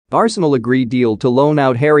Arsenal agree deal to loan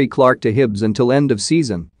out Harry Clarke to Hibs until end of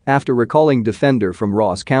season after recalling defender from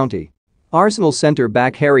Ross County. Arsenal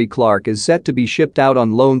centre-back Harry Clarke is set to be shipped out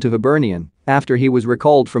on loan to Hibernian after he was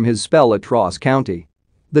recalled from his spell at Ross County.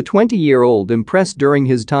 The 20-year-old impressed during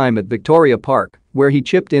his time at Victoria Park, where he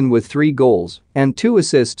chipped in with 3 goals and 2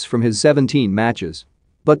 assists from his 17 matches.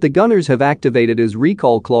 But the Gunners have activated his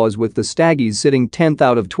recall clause with the Staggies sitting 10th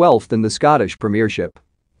out of 12th in the Scottish Premiership.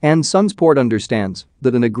 And Sunsport understands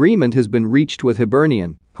that an agreement has been reached with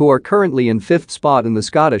Hibernian, who are currently in 5th spot in the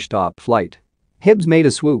Scottish top flight. Hibs made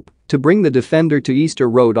a swoop to bring the defender to Easter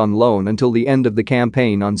Road on loan until the end of the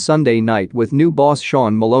campaign on Sunday night, with new boss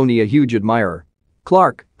Sean Maloney a huge admirer.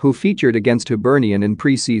 Clarke, who featured against Hibernian in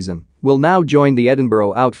pre-season, will now join the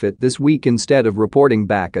Edinburgh outfit this week instead of reporting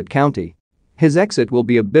back at County. His exit will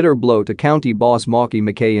be a bitter blow to County boss Mauky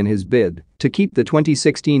Mackay in his bid to keep the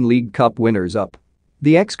 2016 League Cup winners up.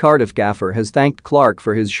 The ex-Cardiff gaffer has thanked Clarke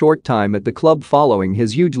for his short time at the club following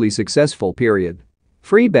his hugely successful period.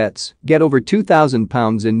 Free bets, get over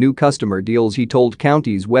 £2,000 in new customer deals, he told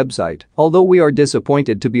County's website. Although we are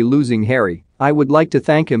disappointed to be losing Harry, I would like to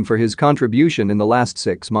thank him for his contribution in the last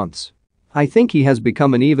 6 months. I think he has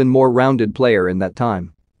become an even more rounded player in that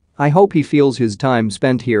time. I hope he feels his time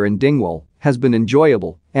spent here in Dingwall has been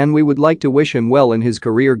enjoyable, and we would like to wish him well in his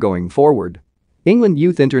career going forward. England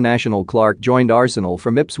youth international Clarke joined Arsenal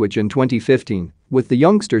from Ipswich in 2015, with the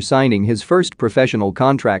youngster signing his first professional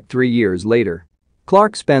contract 3 years later.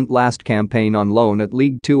 Clarke spent last campaign on loan at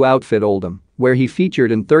League Two outfit Oldham, where he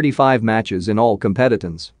featured in 35 matches in all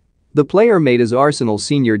competitions. The player made his Arsenal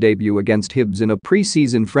senior debut against Hibs in a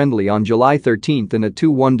pre-season friendly on July 13 in a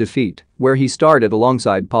 2-1 defeat, where he started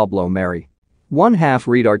alongside Pablo Mari.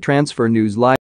 Read our transfer news live.